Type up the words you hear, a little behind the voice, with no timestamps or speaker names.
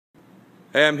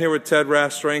Hey, I'm here with Ted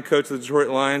Rath, strength coach of the Detroit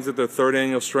Lions at their 3rd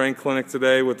annual strength clinic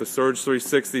today with the Surge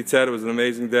 360. Ted, it was an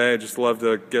amazing day. I'd just love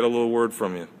to get a little word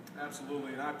from you.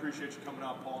 Absolutely, and I appreciate you coming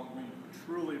out, Paul. And we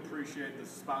truly appreciate the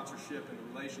sponsorship and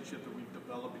the relationship that we've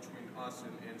developed between us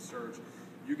and Surge.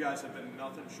 You guys have been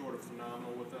nothing short of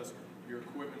phenomenal with us. Your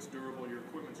equipment's durable, your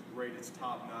equipment's great, it's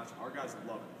top-notch. Our guys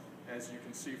love it. As you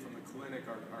can see from the clinic,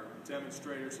 our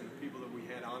demonstrators and the people that we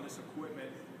had on this equipment,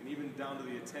 and even down to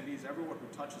the attendees, everyone who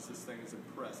touches this thing is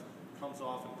impressed, comes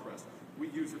off impressed. We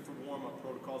use it for warm-up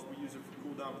protocols, we use it for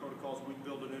cool-down protocols, we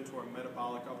build it into our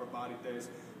metabolic upper body days.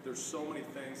 There's so many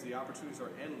things, the opportunities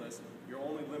are endless. You're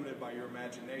only limited by your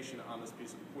imagination on this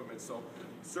piece of equipment. So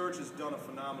Surge has done a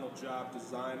phenomenal job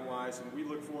design-wise, and we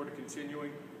look forward to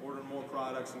continuing, ordering more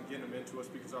products and getting them into us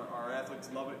because our athletes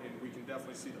love it, and we can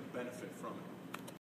definitely see the benefit from it.